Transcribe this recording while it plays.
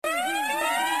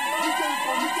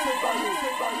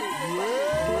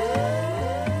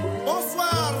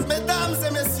Bonsoir, mesdames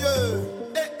et messieurs.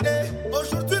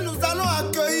 Aujourd'hui, nous allons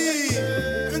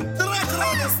accueillir une très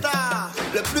grande star,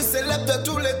 le plus célèbre de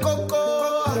tous les cocos.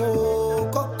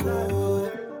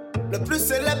 Le plus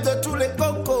célèbre de tous les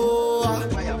cocos.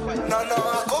 Non,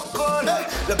 coco.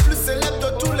 Le plus célèbre de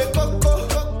tous les cocos.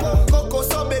 Coco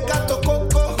sont mes gâteaux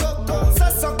coco. Ça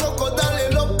sent coco dans les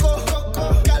locaux.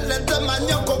 Galette de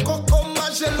manioc coco.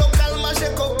 Manger local,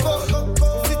 manger coco.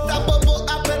 Si ta bobo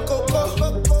appelle coco.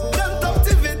 Dans ton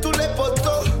petit vie tous les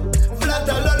potos. V'là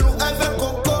de l'eau ou un verre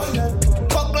coco.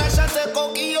 Coco la chatte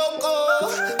coquilloko.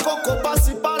 Coco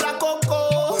passe par la coco.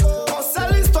 On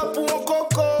s'alise toi pour un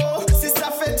coco. Si ça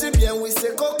fait du bien, oui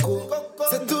c'est coco.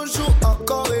 C'est toujours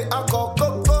encore et encore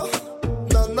coco.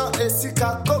 Non, et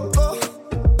sika coco.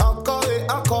 Encore et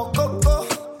encore coco.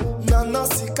 Non,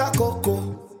 sika coco.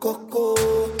 Coco,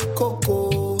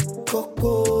 coco,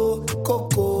 coco,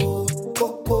 coco,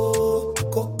 coco,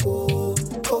 coco,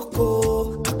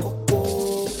 coco, à coco.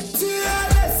 Tu as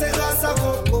laissé grâce à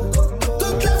coco.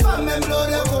 Toutes les femmes aiment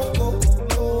l'odeur coco.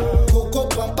 Coco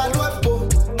prend pas loin pot.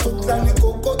 Toute l'année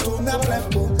coco tourne à plein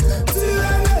pot. Tu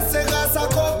as laissé grâce à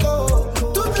coco.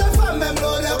 Toutes les femmes aiment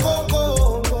l'odeur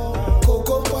coco.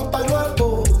 Coco prend pas loin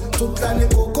pot. Toute l'année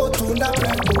coco tourne à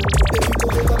plein pot. Et puis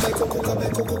coco cabaye, coco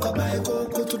cabaye, coco cabaye,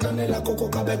 coco. Toute l'année la coco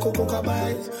cabaye, coco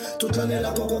cabaye. Toute l'année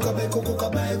la coco cabaye, coco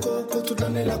cabaye, coco. Toute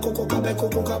l'année la coco cabaye,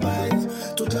 coco cabaye.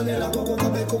 Toute l'année la coco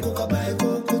cabaye, coco cabaye,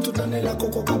 coco. Toute l'année la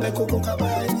coco cabaye, coco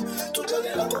cabaye. Toute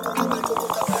l'année la coco cabaye, coco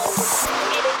cabaye.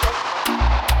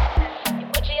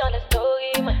 Emoji on the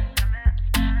story, man.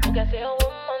 Pour casser un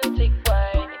romantic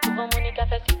boy. Et pour un Monica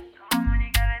facile.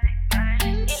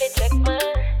 Il est check, man.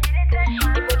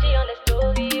 Emoji on the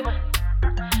story, man.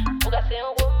 Pour casser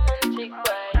un romantic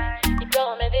boy. Il pleure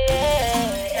en mes DM.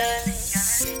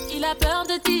 Il a peur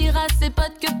de dire à ses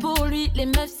potes que pour lui, les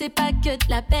meufs c'est pas que de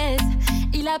la baise.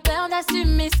 Il a peur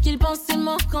d'assumer ce qu'il pense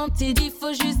seulement quand il dit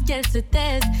faut juste qu'elle se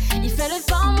taise. Il fait le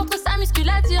fort, montre sa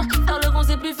musculature. Faire le rond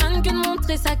c'est plus fun que de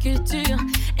montrer sa culture.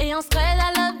 Et on se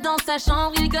à l'aube dans sa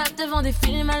chambre, il gobe devant des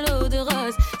films à l'eau de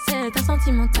rose. C'est un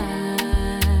sentimental,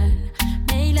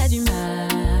 mais il a du mal.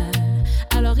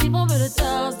 Alors il bombe le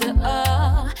torse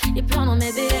dehors, il pleure dans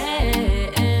mes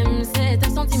DM. C'est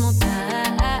un sentimental,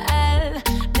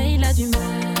 mais il a du mal.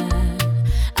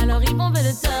 Alors il bombe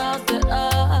le torse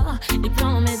dehors, il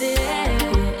pleure dans mes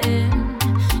DM.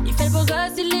 Il fait le beau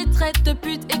gosse, il les traite de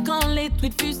pute. Et quand les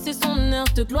tweets fusent, c'est son heure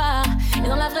de gloire. Et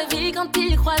dans la vraie vie, quand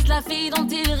il croise la fille dont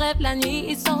il rêve la nuit,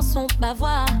 il sort son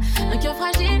bavoir. Un cœur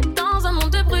fragile dans un monde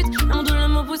de brut, un d'où le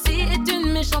mot poussi est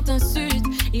une méchante insulte.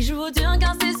 Il joue au dur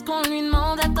car c'est ce qu'on lui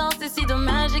demande. Attends, c'est si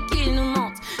dommage et qu'il nous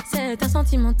mente. C'est un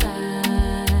sentimental,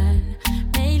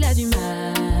 mais il a du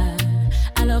mal.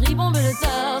 Alors il bombe le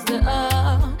torse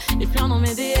dehors, il pleure dans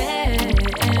mes DM.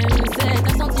 C'est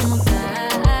un sentimental,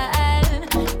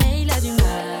 mais il a du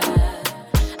mal.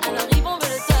 Alors il bombe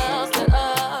le torse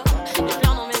dehors, il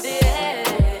pleure dans mes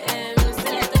DM.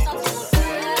 C'est un sentimental,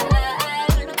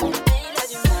 mais il a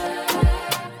du mal.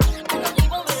 Alors il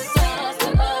bombe le torse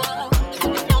dehors, il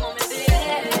pleure dans mes DM.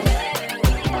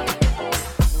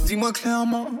 Dis-moi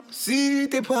clairement si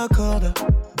t'es pas accordé.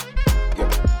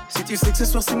 Si tu sais que ce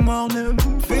soir c'est mort, ne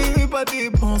me fais pas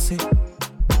dépenser.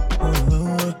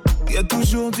 Y'a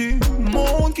toujours du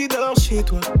monde qui dort chez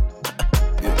toi.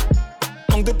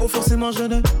 Manque de peau, forcément je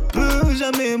ne peux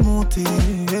jamais monter.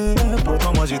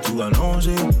 Pourtant moi j'ai tout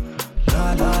allongé.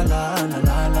 La la la la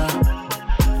la la.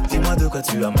 Dis-moi de quoi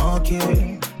tu as manqué.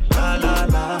 La la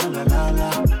la la la la.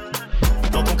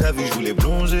 Dans ton cas vu je voulais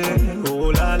plonger.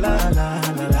 Oh la la la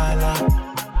la la la.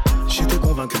 J'étais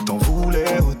convaincu que t'en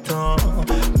voulais autant,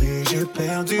 mais j'ai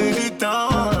perdu du temps.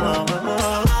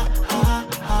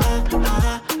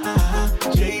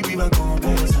 JB va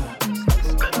compter ça,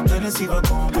 Tennessee va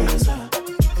compter ça,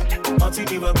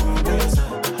 Martini va compter ça.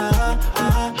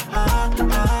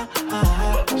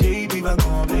 JB va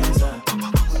compter ça,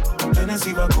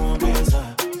 Tennessee va compter ça,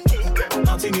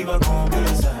 Martini va compter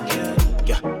ça.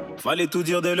 Fallait tout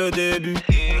dire dès le début.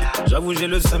 J'avoue j'ai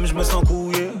le seum, je me sens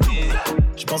couillé.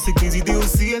 Je pensais que tes idées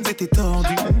aussi elles étaient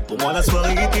tordues. Pour moi la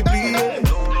soirée était pliée.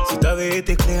 Si t'avais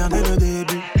été clair dès le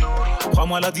début,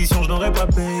 crois-moi l'addition je n'aurais pas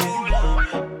payé.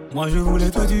 Moi je voulais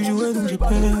toi tu jouais donc j'ai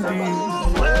perdu.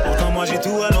 Pourtant moi j'ai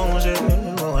tout allongé.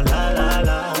 Oh la la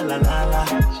la la la la.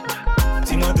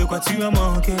 Dis-moi de quoi tu as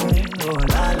manqué. Oh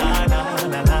la la la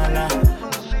la la la.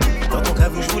 Dans ton cas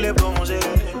vu je voulais plonger.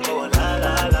 Oh la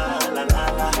la la la la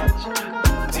la.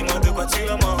 Dis-moi de quoi tu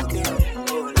as manqué.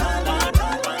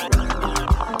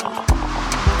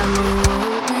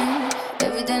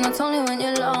 Every day, not only when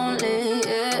you're lonely,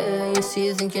 yeah. You see,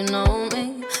 you think you know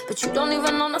me, but you don't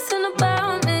even know nothing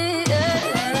about me.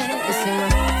 Yeah. You see my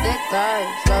thick thighs,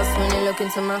 lost when you look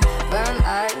into my brown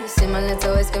eyes. You see my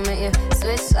little ways can make you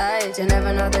switch sides. You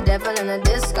never know the devil in a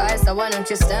disguise, so why don't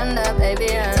you stand up,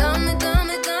 baby? And tell me, do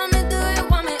you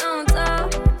want me on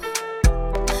top?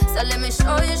 So let me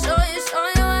show you.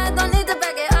 I don't need to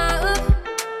back it up.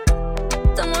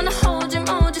 Don't wanna hold you,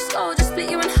 mold you, slow, just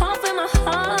split you in half with my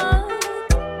heart.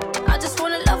 I just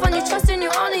wanna love on you, trust in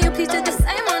you, honor you. Please do the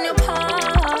same on your part.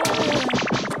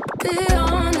 Be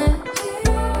honest,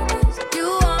 you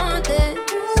want this,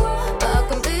 but I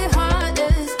can be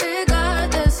heartless,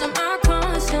 regardless of my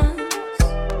conscience.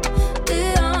 Be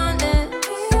honest,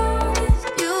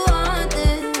 you want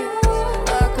this,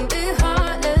 but I can be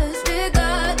heartless,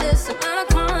 regardless of my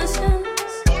conscience.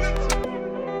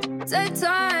 Take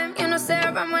time, you know, say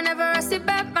around whenever I see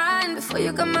bad mind. Before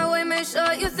you come my way, make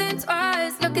sure you think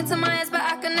twice. Look into my eyes, but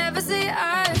I can never see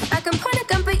eyes. I can point a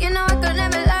gun, but you know I could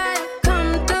never lie.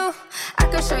 Come through, I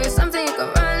can show you something you can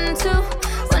run to.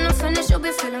 When I'm finished, you'll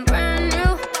be feeling brand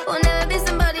new. Will never be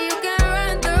somebody you can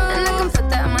run through. And I can put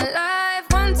that in my life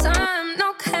one time.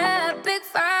 No cap, big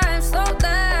five, slow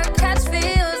that, catch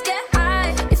feels, get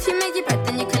high. If you make your breath,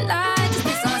 then you can lie. Just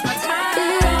be so much more time. Be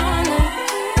honest,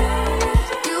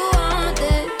 you want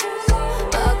this,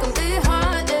 but I can be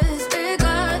heartless,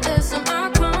 regardless of my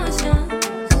conscience.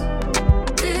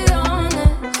 Be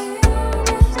honest,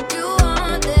 you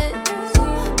want this,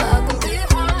 but I can be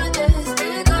heartless,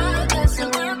 regardless of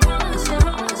my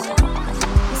conscience.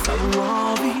 Ça vous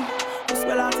envie, on se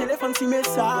met la téléphone si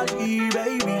message, oui,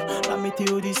 baby. La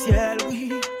météo du ciel,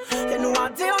 oui. Et nous a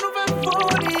dit on nous fait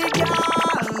folie, gal.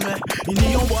 Il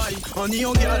n'y en boy, on n'y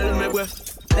en gueule, mais bref.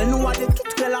 Elle nous a dit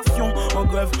toute relation en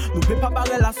grève. Nous fait pas par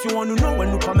relation, nous non,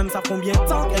 nous pas même ça combien de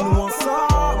temps qu'elle nous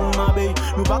ensemble, ma baby.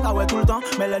 Nous pas qu'à ouais tout le temps,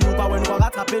 mais elle nous pas ouais, nous pas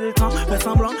rattraper le temps. Fait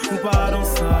semblant, nous pas dans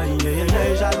ça,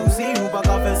 jalousie, nous pas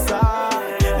qu'à faire ça.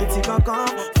 Les petits cancans,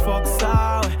 fuck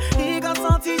ça, ouais. Il a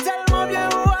senti tellement bien,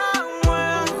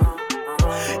 ouais.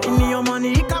 Il n'y a pas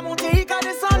ni qu'à monter, ni qu'à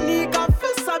descendre, ni qu'à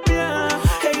faire ça bien.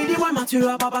 Et il dit, ouais, Mathieu,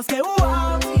 pas parce que ou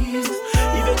artiste.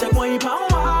 Il veut check moi, il pas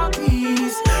en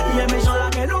artiste. Il aime les gens là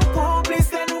que nous complices,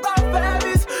 que nous qu'à faire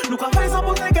bis. Nous qu'à faire sans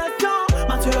poser question.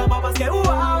 Mathieu, pas parce que ou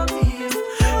artiste.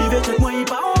 Il veut check moi, il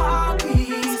pas en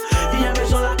artiste. Il aime les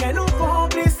gens là que nous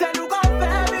complices, que nous qu'à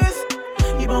faire bis.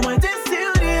 Il va moins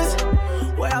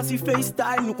ouais, si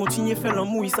FaceTime, nous continuons à faire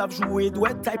l'amour, ils savent jouer,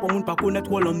 doit être taille pour moun pas connaître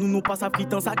Roland, nous pas savent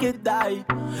quitter ça qu'est taille.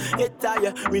 Et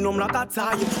taille, mais non la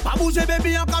taille. Pas bouger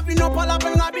bébé en cabine, non pas la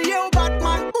peine habillé au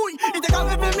Batman. Oui, il était qu'à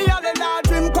rêver, mais aller la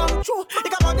dream come true. Il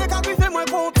capable de qu'à fait moins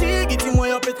contigue, il dit moi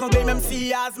un peu tremblé même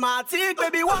si asthmatique.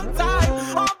 Baby one time,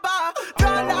 en bas,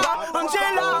 Dana,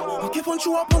 Angela. On keep on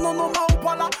show up pendant nos mains,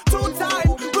 voilà. Two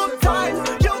time, good time,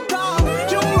 you down,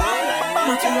 you right.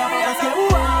 Non tu vas pas parce que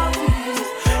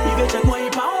il veut check moi, il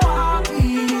pas en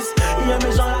artiste. Il y a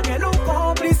mes gens là qui nous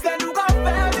complices, que nous qu'à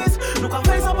faire bis. Nous qu'à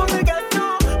faire sans poser question.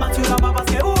 Mathieu va pas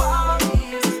parce que ou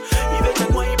artiste. Il veut check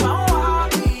moi, il pas en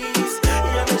artiste.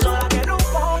 Il y a mes gens là qui nous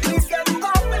complices, que nous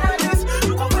qu'à faire bis.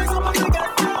 Nous qu'à faire sans poser question.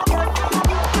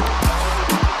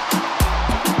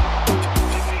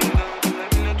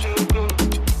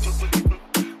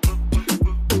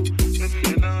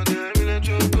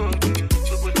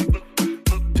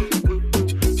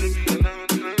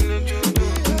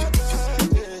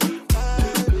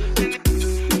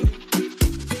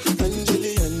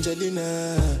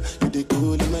 You dey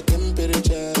cool in my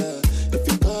temperature. If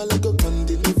you call, I go come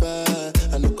deliver.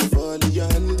 I no go fall in your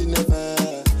hand never.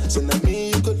 So now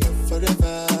me you go love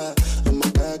forever. I'm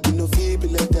a cocky no feeble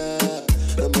like that.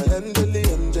 I'm a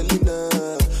Angelina.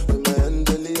 I'm a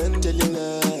Angelina.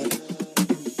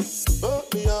 Oh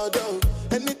me all down.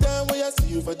 Anytime when I see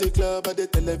you for the club or the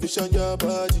television, your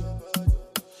body.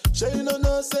 Sure you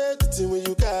know say the thing when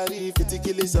you carry 50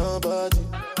 kill somebody.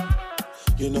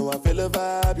 You know I feel a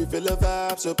vibe, you feel a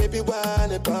vibe, so baby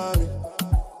whine about me,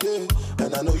 yeah.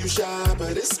 And I know you shy,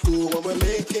 but it's cool when we're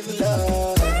making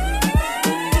love.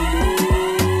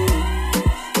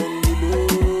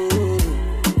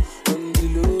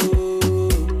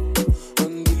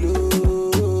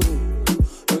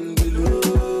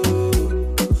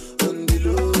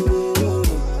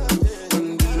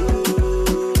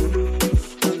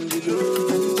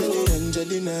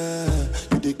 Angelina,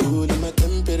 you the cool in my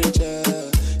temperature.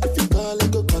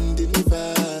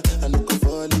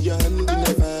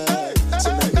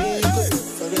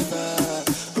 Forever,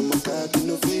 I'm a cocky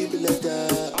no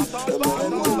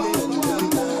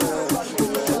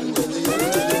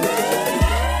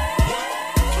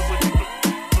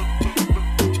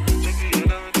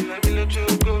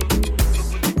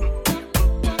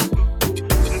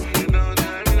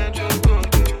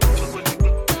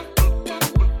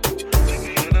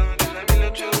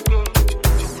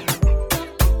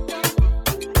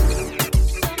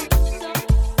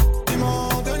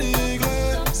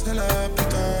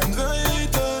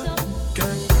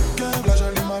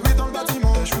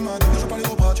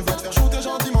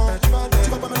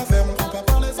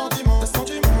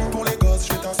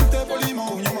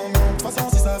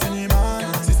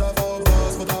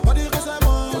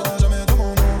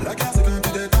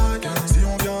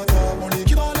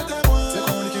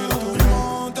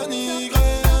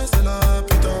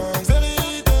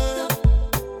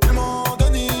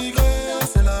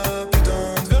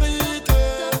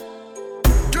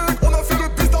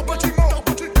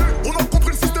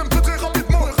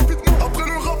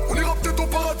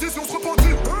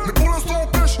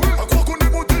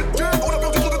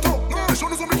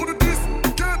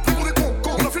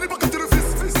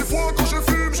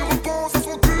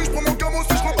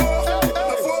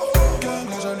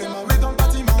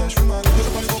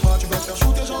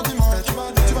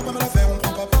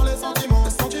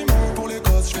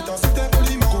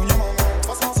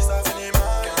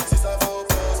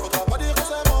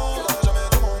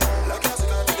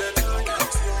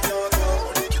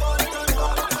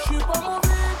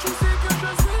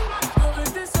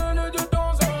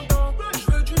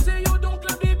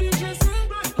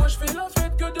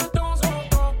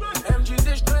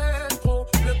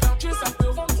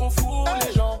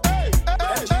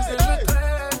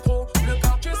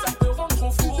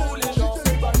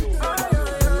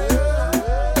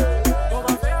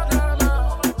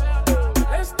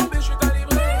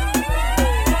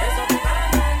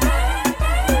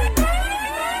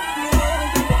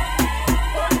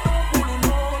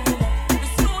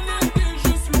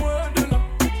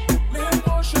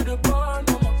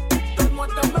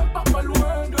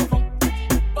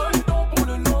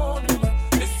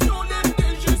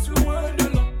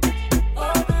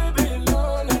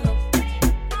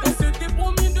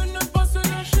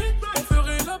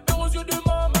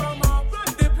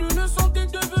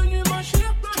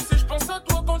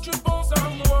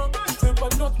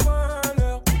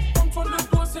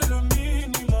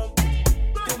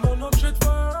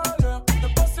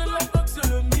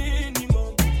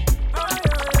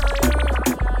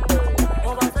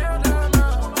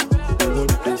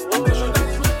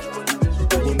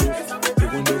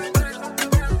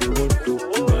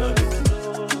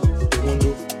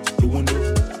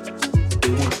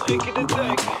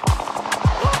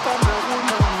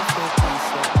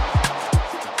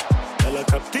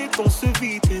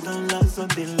que dans la zone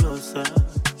des Losa.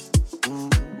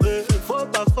 Faut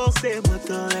pas forcer,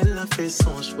 moteur, elle a fait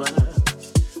son choix.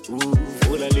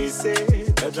 Faut la laisser,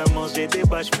 t'as déjà mangé des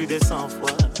bâches plus de 100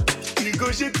 fois. Rico,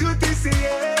 j'ai tout essayé.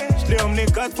 Je l'ai emmené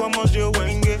 4 fois manger au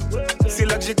Wenge. C'est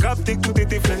là que j'ai capté que tout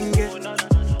était flingué.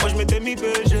 Moi je m'étais mis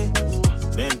BG,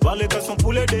 mais elle parlait qu'à son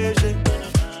poulet DG.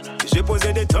 J'ai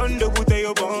posé des tonnes de bouteilles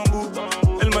au bambou.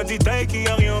 Elle m'a dit taille qu'il y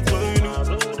a rien entre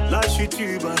nous. Là je suis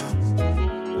tuba,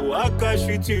 Waka je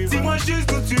suis tuba. Dis-moi juste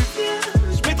d'où tu viens,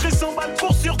 je mettrai 100 balles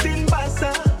pour sur une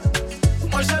bassa.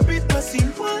 Moi j'habite pas si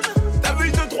loin, t'as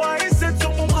vu 2, 3 et 7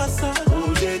 sur mon brassard.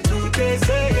 Oh j'ai tout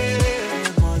essayé.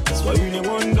 Soit une et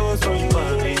Wando, soit une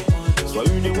Barbie. Soit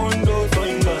une et Wando, soit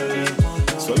une Barbie.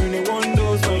 Soit une et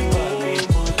Wando, soit une Barbie.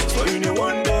 Soit une et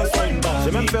Wando, soit une Barbie.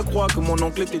 J'ai même fait croire que mon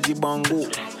oncle était dit bango.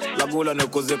 La gola ne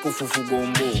causait qu'au foufou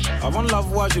gombo. Avant de la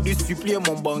voir, j'ai dû supplier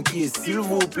mon banquier. S'il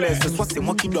vous plaît, ce soir c'est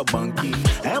moi qui dois banquer.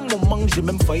 À un moment, j'ai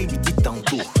même failli lui dire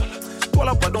tantôt. Toi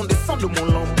là, pardon, descends de mon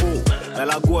lambeau. Mais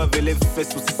la go avait les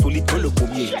fesses aussi solides que le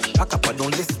pommier. Aka, pardon,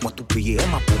 laisse-moi tout payer, elle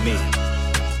m'a paumé.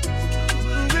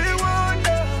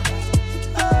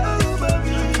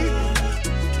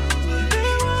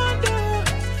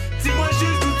 Dis-moi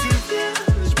juste d'où tu viens,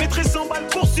 je mettrai 100 balles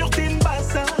pour sur une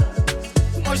bassa.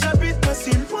 Moi j'habite pas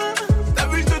si loin, t'as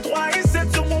vu 2, 3 et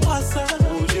 7 sur mon brassard.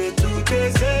 Oh j'ai tout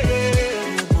essayé.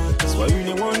 Soit une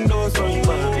et Wando, soit une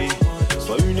Barbie.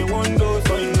 Soit une et Wando,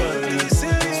 soit une Barbie.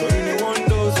 Soit une et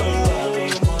Wando, soit une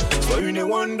Barbie. Soit une et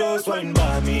Wando, soit une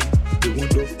Barbie. The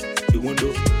Wando, the Wando,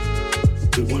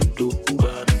 the Wando,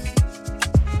 Barbie.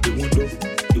 The Wando,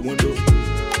 the Wando,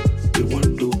 the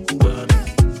Wando, Barbie.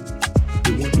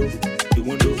 The Wando, the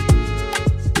Wando,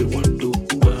 the Wando,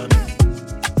 Barbie.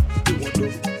 The Wando,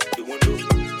 the Wando.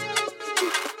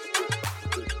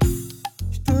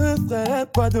 Je te ferai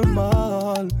pas de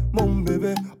mal, mon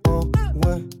bébé, oh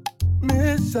ouais.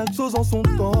 Mais chaque chose en son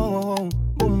temps,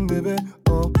 mon bébé,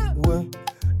 oh ouais.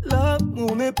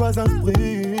 L'amour n'est pas un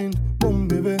sprint, mon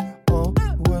bébé, oh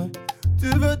ouais. Tu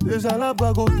veux déjà la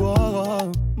bague au doigt,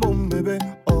 mon bébé,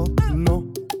 oh non.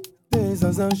 T'es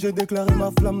zinzin, j'ai déclaré ma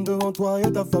flamme devant toi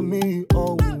et ta famille,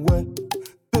 oh ouais.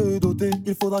 Te doter,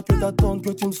 il faudra que t'attendes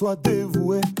que tu me sois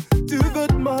dévoué. Tu veux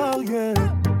te marier,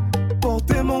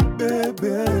 porter mon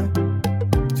bébé.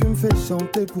 Tu me fais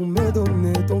chanter pour me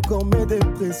donner ton corps, mes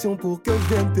dépressions pour que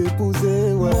je vienne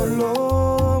t'épouser, ouais.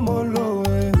 Mollo, mollo,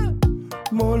 ouais.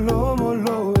 Mollo,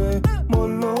 mollo, ouais.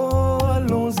 Mollo,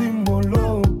 allons-y,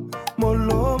 mollo.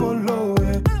 Mollo, mollo,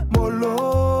 ouais.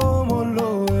 Mollo,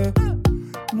 mollo, ouais.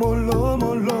 Mollo,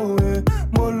 mollo, ouais.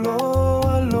 Mollo,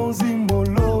 allons-y,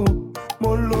 mollo.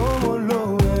 Mollo,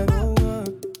 mollo, ouais.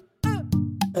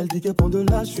 Elle dit qu'elle prend de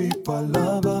là, je suis pas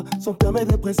là-bas. Son père mes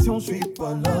dépressions, je suis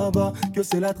pas là-bas. Que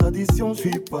c'est la tradition, je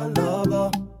suis pas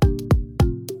là-bas.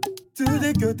 Tu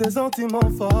dis que tes sentiments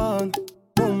fans,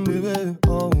 mon bébé,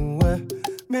 oh ouais.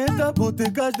 Mais ta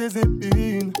beauté cache des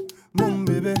épines, mon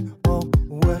bébé, oh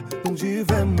ouais. Donc j'y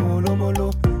vais mollo mollo,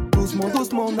 doucement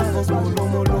doucement avance mollo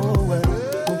mollo, ouais.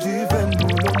 Donc j'y vais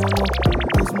mollo mollo,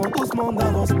 doucement doucement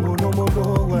avance mollo mollo,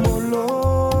 ouais.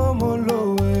 Mollo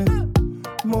mollo, ouais.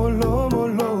 Mollo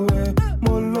mollo, ouais.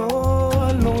 Mollo,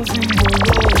 allons-y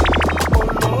mollo.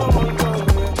 Mollo mollo,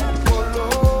 ouais. Mollo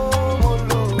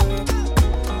mollo, ouais.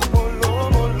 Mollo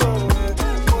mollo, ouais.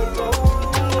 Mollo.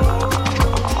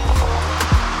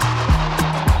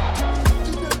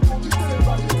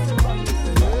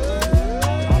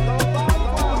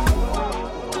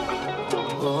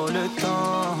 Oh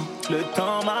le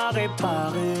temps m'a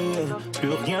réparé.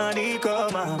 Plus rien n'est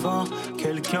comme avant.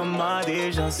 Quelqu'un m'a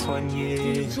déjà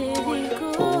soigné.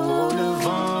 Oh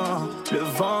le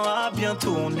vent a bien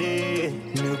tourné.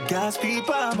 Ne gaspille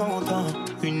pas mon temps.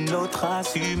 Une autre a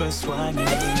su me soigner.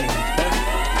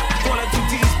 Voilà tout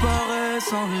disparaît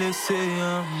sans laisser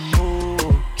un mot.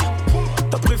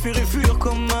 T'as préféré fuir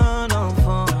comme un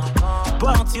enfant,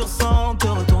 partir sans te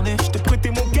retourner. Je t'ai prêté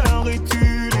mon cœur et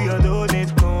tu lui as donné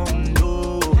ton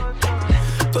dos.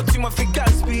 Toi tu m'as fait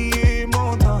gaspiller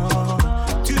mon temps.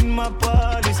 Tu ne m'as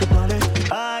pas laissé parler.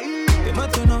 Aïe. Et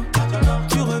maintenant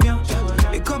tu reviens.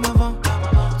 Et comme avant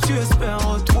tu espères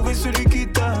retrouver celui qui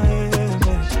t'a aimé,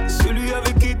 celui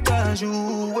avec qui t'as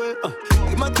joué.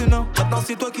 Et maintenant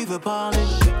c'est toi qui veux parler.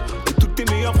 Et toutes tes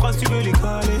meilleures phrases tu veux les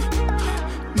coller.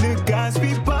 Ne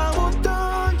gaspille pas mon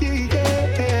temps, yeah.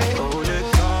 Oh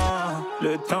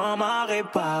le temps m'a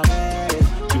réparé.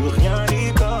 Plus rien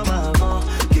n'est comme avant.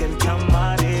 Quelqu'un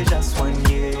m'a déjà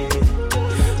soigné.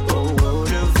 Oh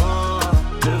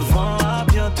le vent a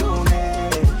bien tourné.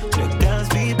 Ne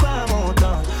gaspille pas mon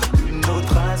temps. Une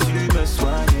autre a su me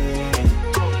soigner.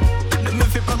 Ne me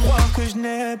fais pas croire que je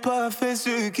n'ai pas fait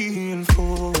ce qu'il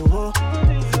faut.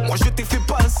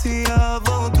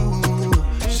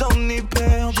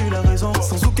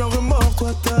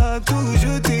 à tout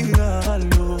jeter à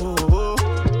l'eau.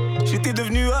 J'étais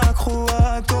devenu accro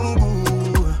à ton goût,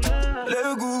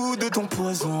 le goût de ton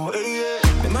poison.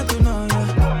 Mais maintenant,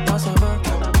 moi ça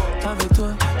va, avec toi.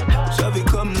 J'avais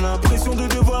comme l'impression de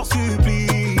devoir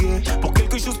supplier pour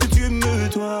quelque chose que tu me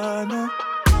dois, non.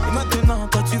 Et maintenant,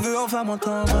 toi tu veux enfin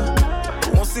m'entendre.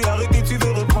 On s'est arrêté, tu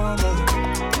veux reprendre.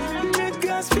 Ne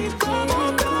gaspille pas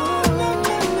mon temps.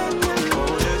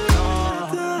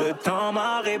 Le temps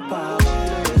m'a réparé.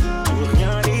 Plus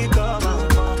rien n'est comme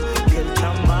avant.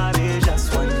 Quelqu'un m'a déjà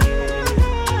soigné.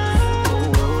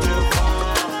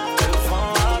 Le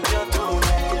vent a bien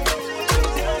tourné. Ne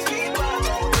gaspille pas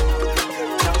mon temps.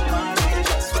 Quelqu'un m'a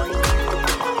déjà soigné.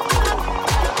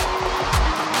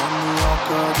 Donne-nous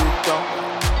encore du temps.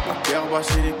 Mon cœur bat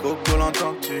chez les cocos,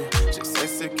 l'entends-tu? Je sais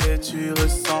ce que tu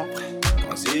ressens.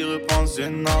 Quand j'y repense, je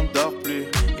n'endors plus.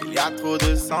 Il y a trop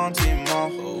de sentiments.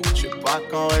 Je veux pas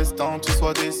qu'en restant, tu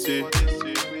sois déçu.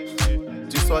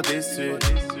 Tu sois déçu.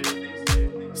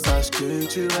 Sache que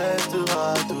tu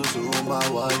resteras toujours ma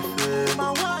wife.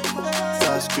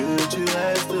 Sache que tu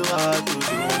resteras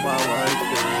toujours ma wife.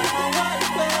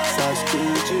 Sache que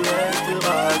tu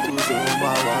resteras toujours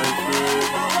ma wife.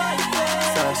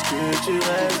 Sache que tu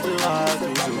resteras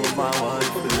toujours ma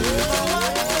wife.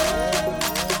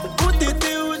 Où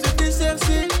t'étais, où je t'ai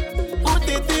cherché? Où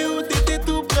t'étais, où t'étais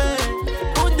tout près?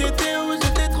 Où t'étais, où je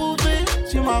t'ai trouvé?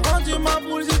 Tu m'as rendu ma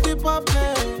boule, j'étais pas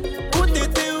prêt. Où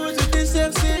t'étais, où je t'ai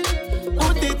cherché?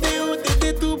 Où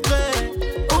t'étais tout près?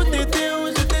 Où t'étais, où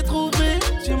je t'ai trouvé?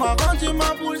 Tu m'as rendu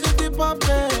ma boule, j'étais pas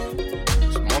prêt.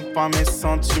 Je montre pas mes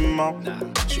sentiments.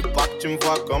 Je veux pas que tu me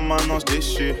vois comme un ange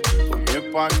déchu. Faut mieux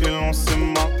pas que l'on se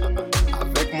ment.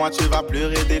 Avec moi tu vas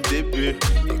pleurer dès le début.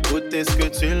 Écoutez ce que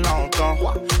tu l'entends.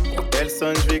 Quand elle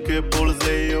sonne je vais que pour le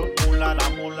zéyo.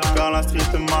 Car la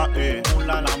street m'a eu.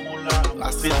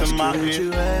 La street m'a eu. Sache que tu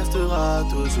resteras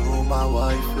toujours ma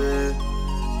wife.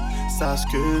 Sache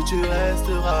que tu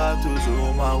resteras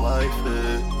toujours ma wife.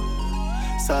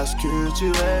 Sache que tu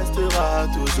resteras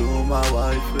toujours ma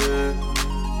wife.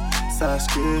 Sache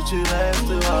que tu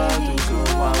resteras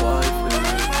toujours ma wife.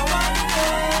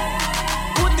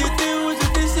 Où t'étais, où je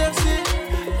t'ai cherché?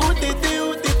 Où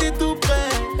t'étais tout près?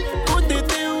 Où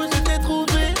t'étais, où je t'ai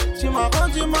trouvé? Tu m'as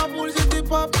rendu ma boule, j'étais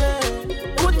pas prêt.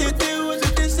 Où t'étais, où je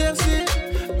t'ai cherché?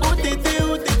 Où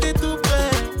t'étais tout près?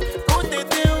 Où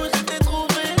t'étais, où je t'ai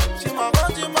trouvé? Tu m'as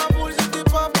rendu ma boule, j'étais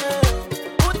pas prêt.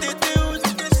 Où t'étais, où je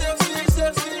t'ai cherché?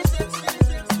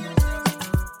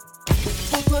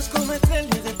 Pour toi je commettrais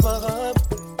l'irréparable.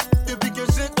 Depuis que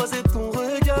j'ai croisé ton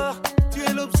regard, tu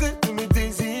es l'objet de mes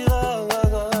désirs.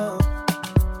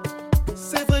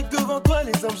 C'est vrai que devant toi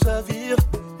les hommes chavirent.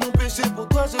 Mon péché pour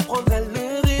toi je prendrai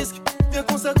le risque. Viens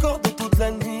qu'on s'accorde toute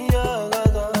la nuit.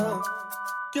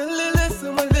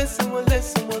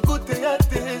 Laisse-moi goûter à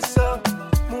tes charmes.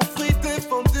 Mon fruit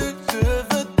défendu, je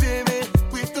veux t'aimer,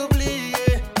 puis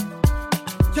t'oublier.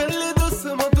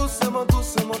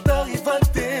 Doucement, t'arrives à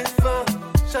tes fins.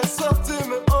 Chaque soir tu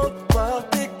me hantes par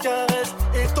tes caresses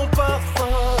et ton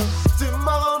parfum. Tu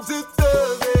m'as rendu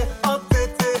teubé,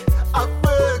 entêté,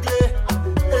 aveuglé.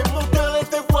 Et mon cœur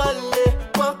était voilé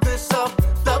par tes charmes,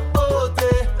 ta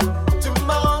beauté. Tu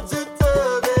m'as rendu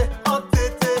teubé,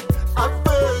 entêté,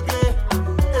 aveuglé.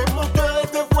 Et mon cœur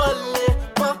était voilé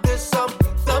par tes charmes,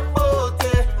 ta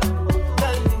beauté.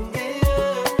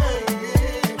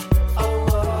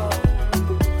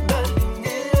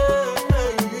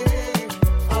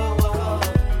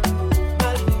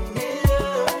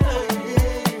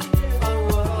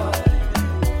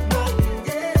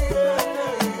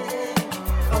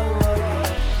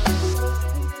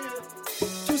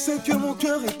 Tu sais que mon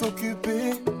cœur est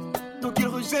occupé, donc il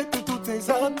rejette tous tes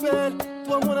appels.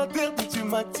 Toi mon interdit, tu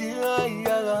m'attires.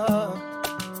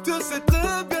 Tu sais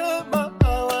très bien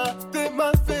t'es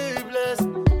ma faiblesse.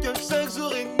 Que chaque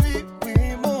jour et nuit, oui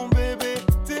mon bébé,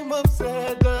 tu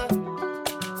m'obsèdes.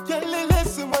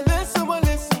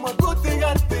 Laisse-moi goûter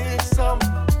à tes charmes.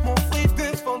 Mon fruit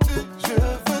défendu, je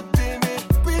veux t'aimer,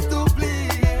 puis t'oublier.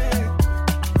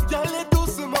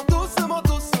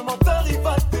 Doucement, t'arrives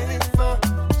à tes fins.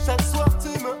 Chaque soir tu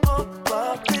me hantes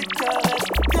par tes caresses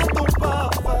et ton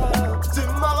parfum. Tu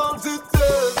m'as rendu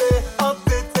teubé,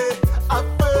 entêté,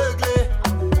 aveuglé.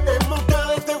 Et mon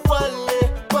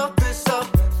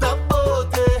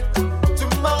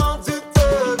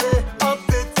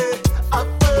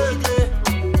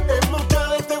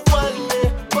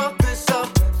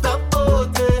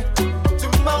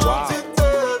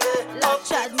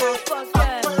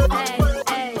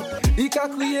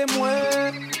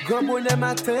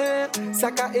matin,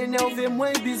 ça qu'a énervé moins,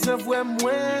 il besoin voir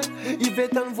moins. Il veut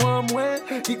t'en voir moins,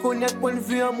 il connaît point de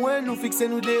vue en moins. Nous fixer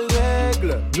nous des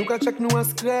règles, nous qu'à check nous en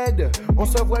scred. On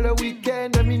se voit le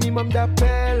week-end, un minimum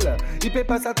d'appels. Il peut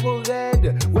pas ça trop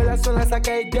raide, voilà son là ça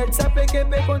qu'a dead. Ça peut qu'il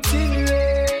peut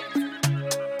continuer.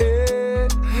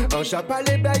 On chape pas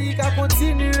les baillis qu'à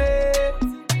continuer.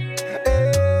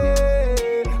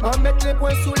 On met les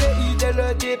points sous les i dès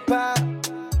le départ.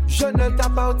 Je ne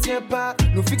t'appartiens pas.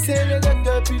 Nous fixer les règles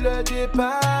depuis le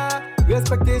départ.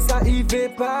 Respecter ça, y va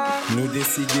pas. Nous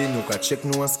décider, nous qu'à check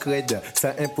nous en scred.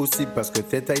 Ça impossible parce que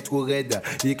tête est trop raide.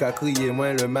 Il qu'à crier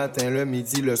moins le matin, le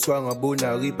midi, le soir en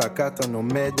bonari. Pas qu'à t'en on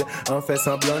m'aide. On fait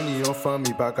semblant ni en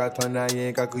famille. Pas qu'à t'en a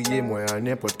rien qu'à crier moins à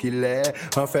n'importe qui l'est.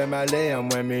 On fait malais, en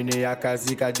moins mené à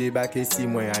quasi qu'à débarquer si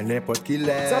moins à n'importe qui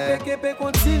l'est. Ça peut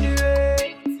continuer.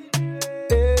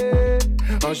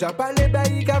 On jappe pas les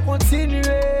baillis qu'à continuer.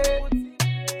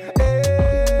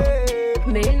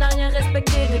 Mais il n'a rien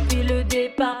respecté depuis le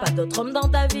départ. Pas d'autre homme dans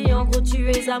ta vie, en gros tu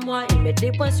es à moi. Ils mettent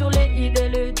des points sur les i dès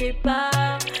le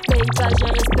départ. Mais il t'a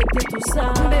jamais respecté tout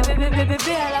ça. Bébé,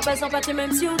 à la base en pâté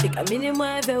même si on t'es caminé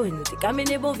moins vers nous t'es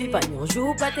caminé bon vie. Pas ni on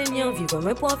joue, pas t'es ni en vie. Comme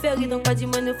un point ferry, donc pas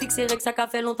dis-moi nous fixer règle. Ça qu'a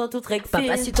fait longtemps tout règle.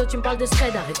 Papa, si toi tu me parles de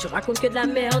scred, arrête, tu racontes que de la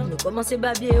merde. Nous commencer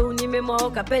babier, ou ni moi au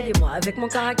capel et moi. Avec mon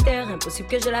caractère, impossible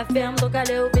que je la ferme. Donc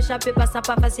allez, au échapper, pas ça,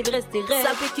 pas facile, rester rêve.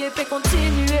 Ça peut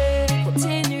continuer.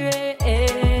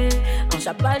 On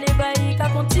chape pas les baillis qu'à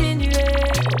continuer.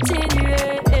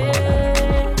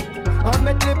 On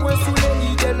met les points sous les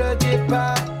i dès le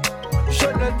départ. Je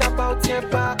ne t'appartiens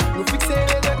pas. Nous fixer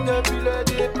les règles depuis le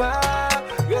départ.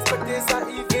 Respecter ça,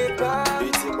 y va pas.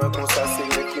 Et dis-moi qu'on ça c'est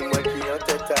le qui moi qui en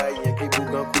tête aïe. Y'a qui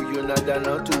bouge en couillon à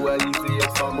dans tout aïe. Il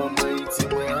fait femme en main, il dit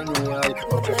moi en nous aïe.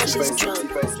 On fait petit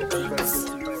passe.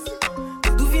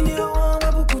 D'où venir on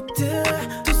m'a beaucoup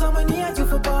de tout ça maniaque, il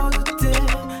faut pas douter.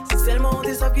 C'est seulement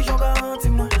des sables qui j'en garantis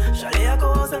moi. J'allais à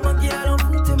cause seulement qui allait en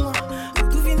foutre moi.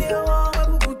 D'où venir on m'a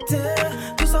beaucoup de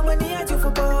tout ça maniaque, il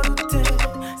faut pas douter.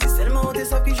 C'est seulement des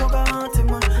sables qui j'en garantis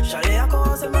moi. J'allais à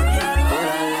cause seulement qui allait en foutre.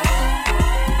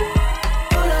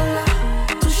 Oh là là,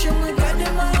 touchez-moi,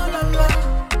 gardez-moi, oh là là.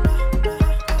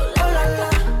 Oh là là,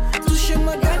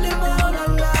 touchez-moi, gardez-moi, oh là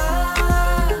là.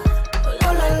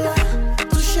 Oh là là,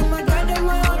 touchez-moi,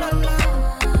 gardez-moi, oh là là.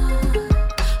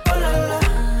 Oh là là,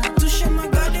 touchez-moi,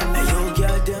 gardez-moi. Hey yo,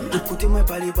 gardez-moi, écoutez-moi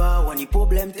pas les bas, on y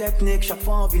problème technique. Chaque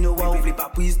fois on vient nous voir, ouvrez pas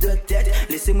prise de tête.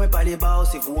 Laissez-moi pas les bas,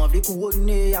 c'est vous envie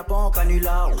couronner, y'a pas en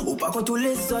canular. Ou pas contre tous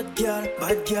les autres gals,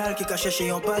 bad gal qui cache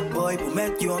chercher un bad boy pour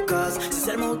mettre you en case.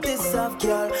 C'est seulement t'es savent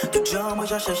gal, tout genre moi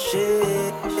j'ai cherché.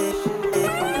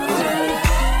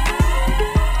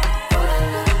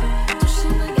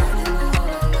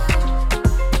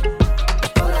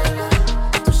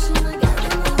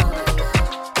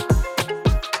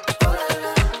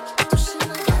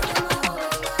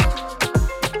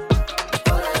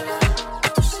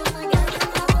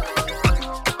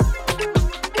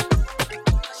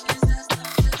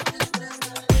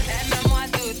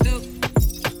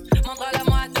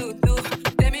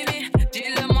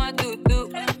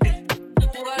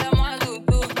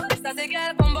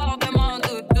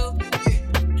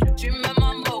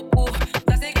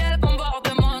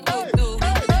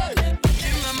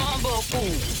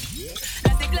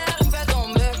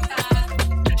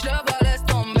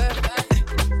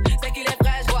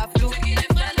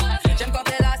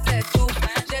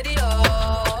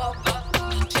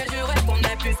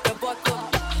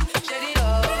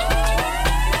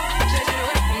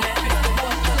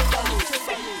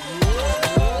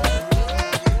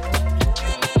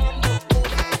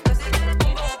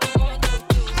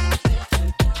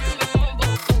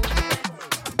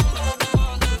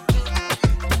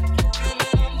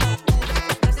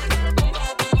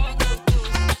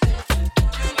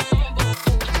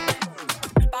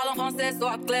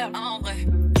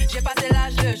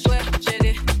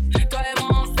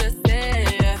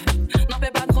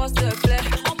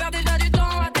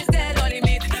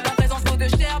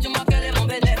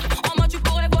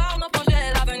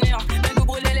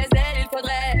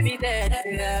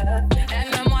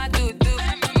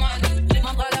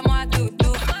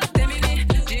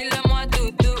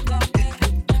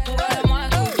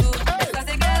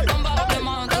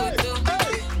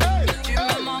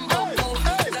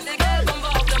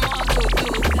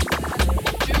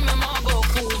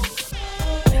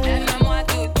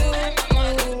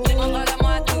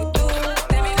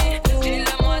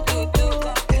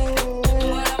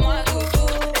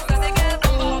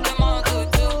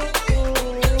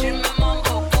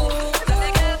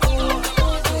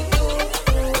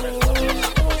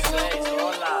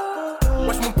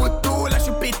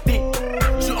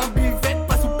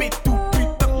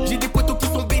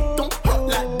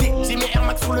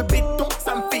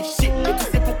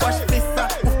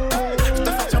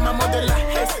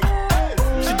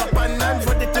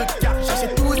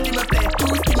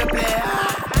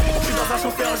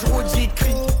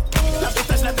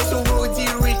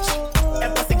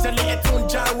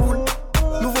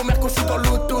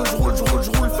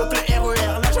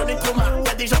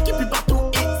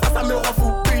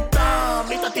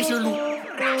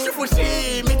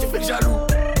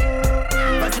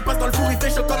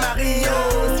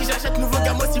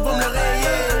 gamos ils vont me le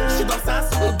rayer. J'suis dans le sas,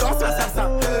 on danse la salsa.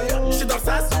 J'suis dans le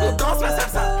sas, on danse la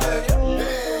salsa.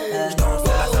 J'danse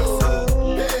la salsa.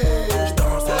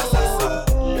 J'danse la salsa.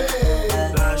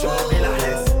 Là je remets la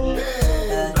laisse.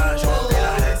 Là je remets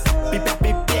la laisse. Pépère,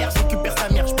 pépère, j'récupère sa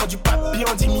mère. J'prends du papier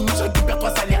en 10 minutes, j'récupère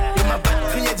 3 salaires. Et ma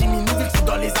batterie a 10 minutes vu que j'suis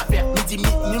dans les affaires. Midi,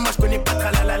 moi j'connais pas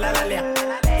tralala l'air.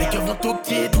 Les keufs vont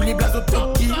toquer, tous les blazes au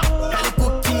toki. Elle est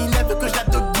coquine, elle veut que je la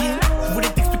doguine. Je voulais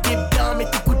t'expliquer bien, mais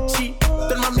t'es Gucci.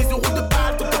 Donne-moi mes euros de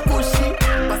balle, ton cochi.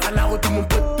 Passe à la route, mon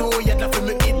poteau. Y'a de la femme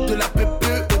et de la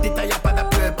peuple. Au détail, y'a pas d'à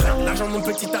peu près. L'argent monte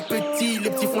petit à petit.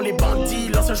 Les petits font les bandits.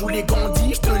 L'ancien joue les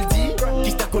gandis, je te le dis.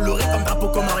 Qui t'a coloré comme drapeau,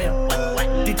 comme rien.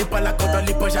 T'étais pas là quand dans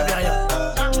les poches j'avais rien.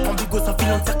 J'prends du go sans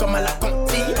filant de serre comme à la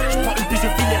cantine. J'prends une pige, je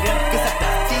file et rien que ça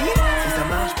tartine. Si ça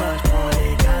marche pas, j'prends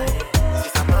les gars. Si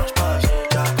ça marche pas, j'ai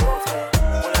déjà coffré.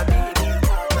 On l'a mis,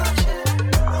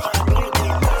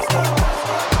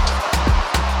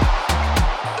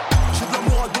 j'ai de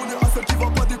l'amour à donner à celle qui va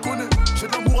pas déconner. J'ai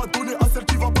de l'amour à donner à celle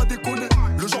qui va pas déconner.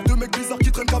 Le genre de mec bizarre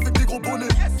qui traîne qu'avec des gros bonnets.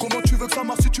 Comment tu veux que ça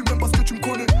marche si tu m'aimes parce que tu me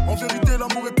connais? En vérité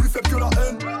l'amour est plus faible que la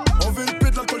haine. En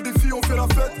VIP de l'alcool des filles on fait la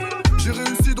fête. J'ai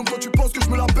réussi donc toi tu penses que je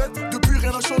me la pète. Depuis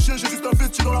rien n'a changé, j'ai juste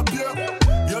investi dans la bière.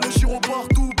 Y'a les chiros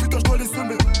partout, putain je dois les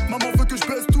semer. Maman veut que je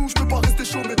baisse tout, je peux pas rester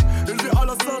chômé. Élevé à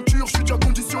la ceinture, je suis déjà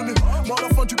conditionné. Moi à la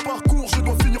fin du parcours, je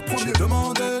dois finir premier. J'ai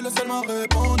demandé, le seul m'a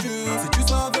répondu. Si tu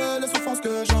savais les souffrances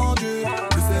que j'endure.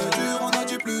 Plus c'est dur, on a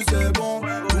dit plus c'est bon.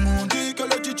 Tout le monde dit que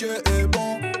le DJ est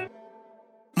bon.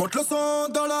 Monte le son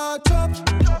dans la chop,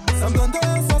 ça me donne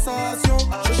des sensations.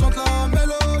 Je chante la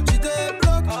mélodie des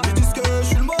blocs. Ils disent que je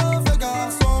suis le mauvais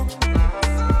garçon.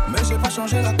 Mais j'ai pas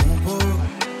changé la compo.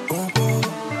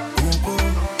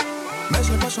 Mais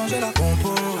j'ai pas changé la compo.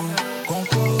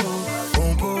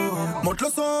 Monte le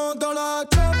son dans la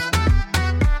chop.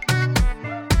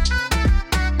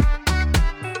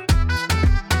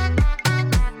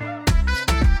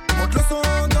 Monte le son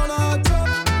dans la chop.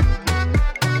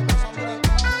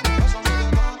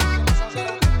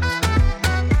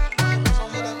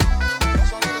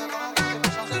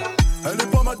 Elle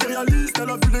est pas matérialiste, elle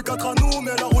a vu les 4 anneaux,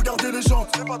 mais elle a regardé les gens.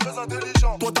 C'est pas très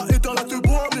intelligent. Toi t'as éteint la te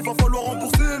boire, mais va falloir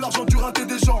rembourser l'argent du raté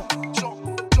des gens.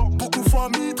 Beaucoup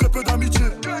famille, très peu d'amitié.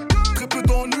 Très peu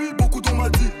d'ennuis, beaucoup d'on m'a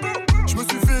dit. Je me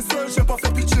suis fait seul, j'aime pas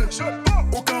faire pitié.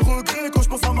 Aucun regret quand je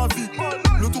pense à ma vie.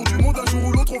 Le tour du monde, un jour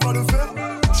ou l'autre, on va le faire.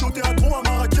 J'suis au théâtre à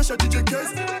Marrakech, à DJ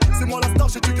Case. C'est moi la star,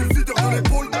 j'ai tué le videur de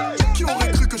l'épaule. Qui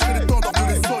aurait cru que je serais les tendres de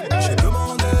les sols? J'ai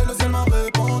demandé, le ciel m'a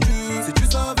répondu. Si tu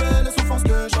savais les souffrances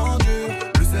que j'endure.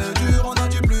 Plus c'est dur, on a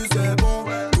dit plus c'est bon.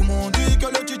 Tout le monde dit que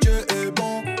le DJ est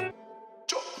bon.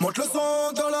 Monte le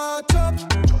son dans la chop,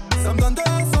 ça me donne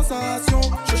des sensations.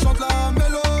 Je chante la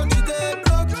mélodie des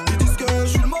blocs. Ils disent que je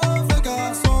suis le mauvais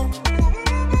garçon.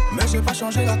 Mais j'ai pas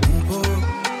changé la compo.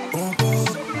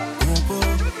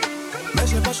 Mais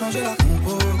j'ai pas changé la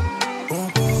compo.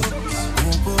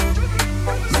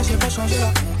 Mais j'ai pas changé la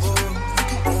compo.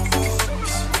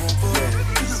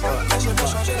 Mais j'ai pas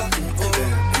changé la compo.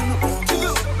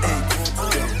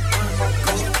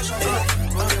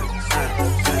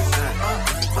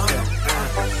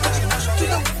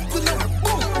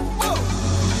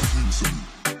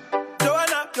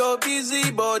 Joanna, your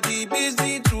busy body,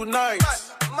 busy tonight.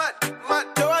 Mad.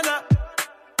 Joanna,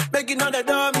 making all the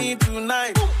dummy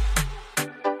tonight.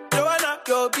 Joanna,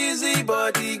 your busy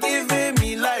body, giving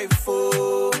me life,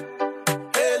 oh.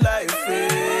 Hey, life, hey.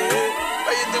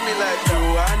 Why you do me like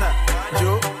Joanna?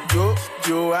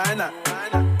 Joanna.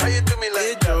 Why you do me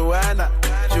like Joanna?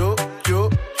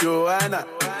 Joanna.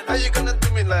 How you gonna do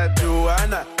me like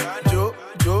Joanna?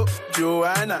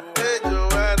 Joanna. Hey,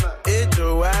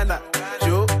 Joanna.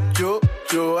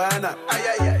 Joanna.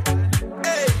 Ay.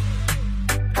 Hey,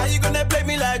 how you gonna play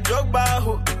me like Drogba,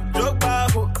 ho?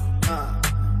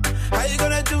 How you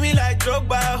gonna do me like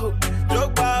Drogba, ho?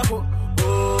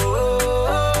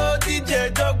 Oh, DJ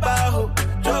Drogba, ho.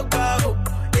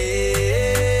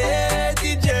 Hey,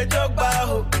 DJ Drogba,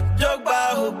 ho.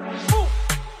 Ooh.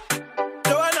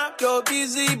 Joanna, your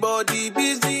busy body,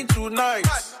 busy tonight.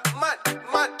 Mad.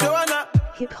 Joanna,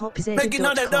 making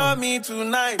all the dummy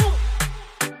tonight.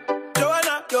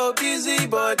 Joanna, your busy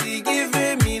body,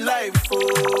 giving me life,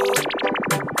 oh.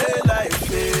 Hey, life,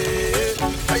 hey.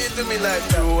 How you do me like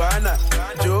Joanna?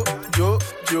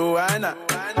 Joanna.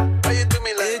 How you do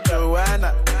me like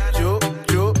Joanna?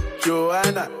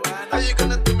 Joanna. How you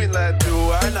gonna do me like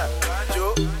Joanna?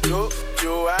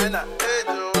 Joanna. Hey,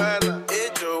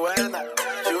 Joanna.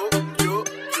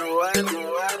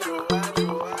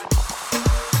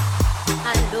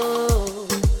 Allô,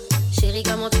 chérie,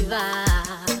 comment tu vas?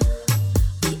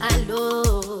 Oui,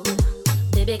 allô,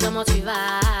 bébé, comment tu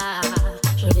vas?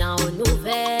 je reviens aux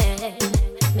nouvelles.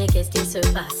 Mais qu'est-ce qu'il se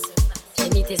passe? J'ai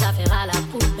mis tes affaires à la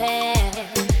poubelle.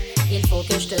 Il faut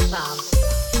que je te parle.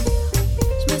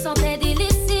 Je me sentais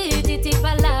délaissée, t'étais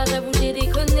pas là, j'avoue j'ai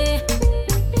déconné.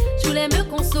 Je voulais me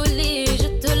consoler, je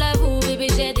te l'avoue bébé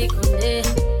j'ai déconné.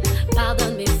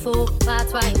 Pardonne mais faut pas,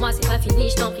 toi et moi c'est pas fini,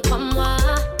 je t'en prie comme moi.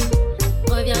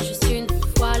 Reviens juste une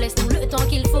fois, laisse-nous le temps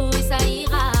qu'il faut et ça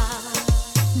ira.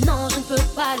 Non je ne peux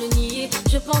pas le nier,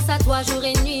 je pense à toi jour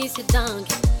et nuit, c'est dingue.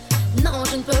 Non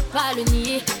je ne peux pas le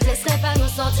nier, laisserai pas nos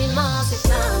sentiments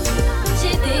s'éteindre.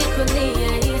 J'ai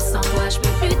déconné, sans toi je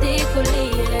peux plus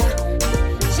décoller.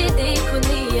 J'ai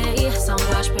déconné, sans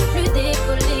toi je peux plus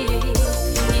décoller.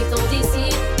 Ils t'ont dit ci,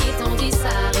 ils t'ont dit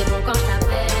ça, réponds quand je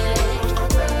t'appelle.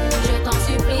 Je t'en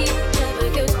supplie, je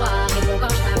veux que toi, réponds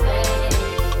quand je t'appelle.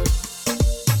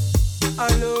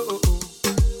 Allô,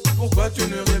 pourquoi tu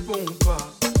ne réponds pas?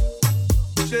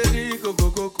 Chérie, coco,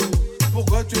 coco,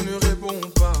 pourquoi tu ne réponds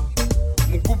pas?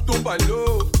 Mon coupe tombe à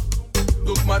l'eau,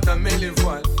 donc madame met les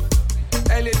voiles.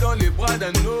 Elle est dans les bras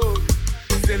d'un autre,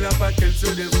 c'est là-bas qu'elle se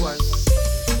dévoile.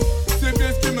 C'est bien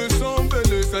ce qui me semble,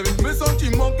 c'est avec mes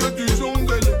sentiments que tu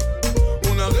jongles.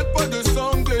 On n'arrête pas de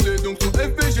s'engueuler, donc sur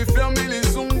FB j'ai fermé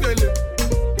les ongles.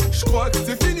 Je crois que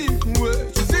c'est fini, ouais,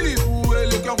 je suis libre, ouais,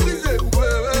 le cœur brisé,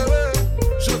 ouais.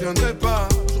 Je reviendrai pas,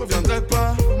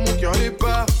 mon cœur n'est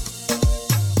pas.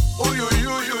 Oh yo yo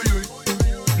yo yo,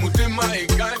 Mutema et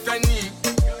Gatani.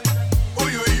 Oh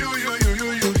yo yo yo yo yo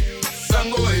yo,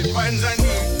 Sango et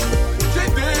Panzani. J'ai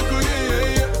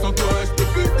déconné, sans toi je peux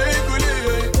plus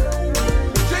décoller.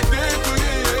 J'ai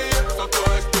déconné, sans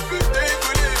toi je peux plus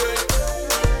décoller.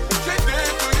 J'ai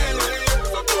déconné,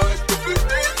 sans toi je peux plus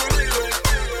décoller.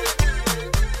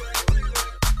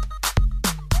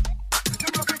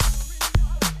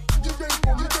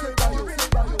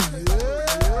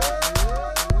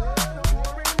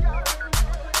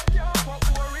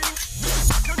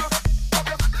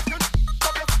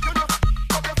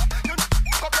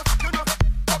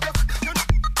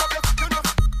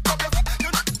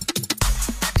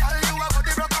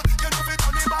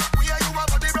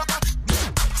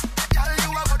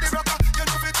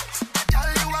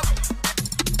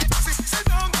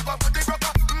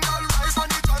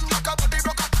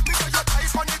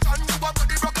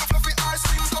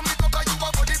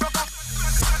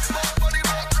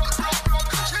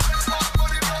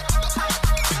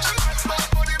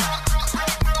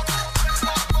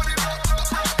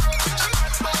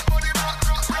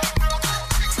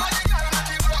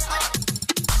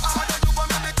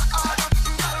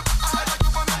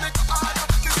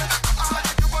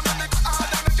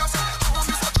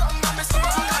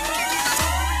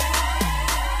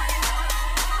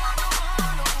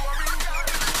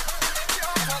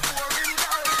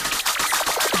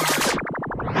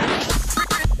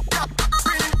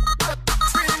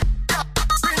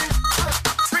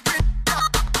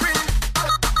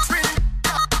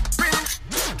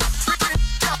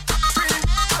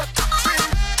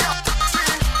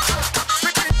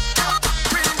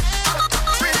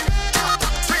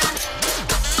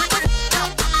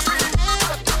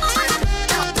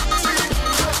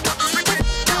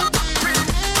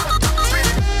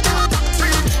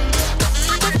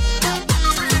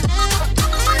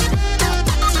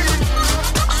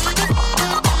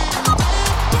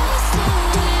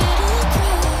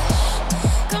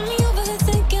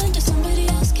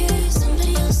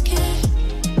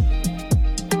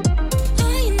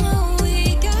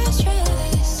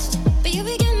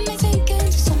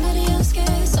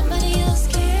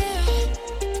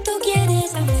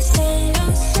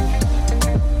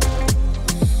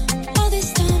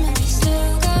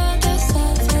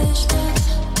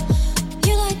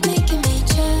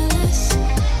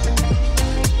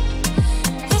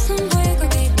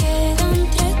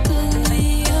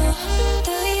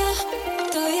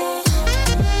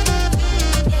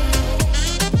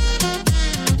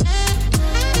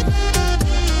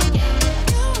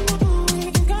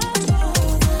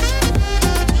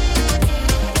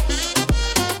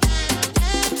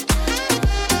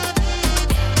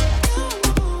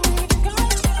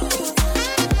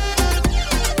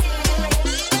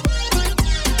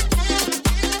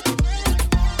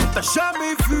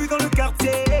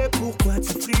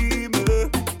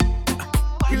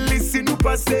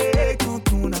 passer quand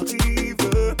on arrive.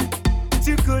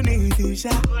 Tu connais déjà,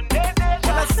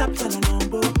 la sape à la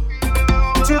lambeau.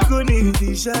 Tu connais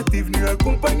déjà, t'es venu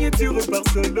accompagner, tu repars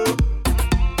solo.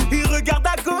 Il regarde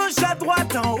à gauche, à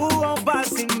droite, en haut, en bas,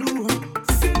 c'est nous.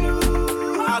 C'est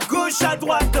nous. À gauche, à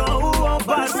droite, en haut, en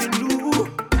bas, c'est nous.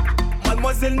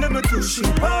 Mademoiselle, ne me touchez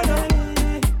pas là.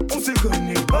 On se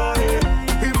connaît pas,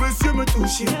 et monsieur me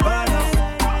touchez pas là.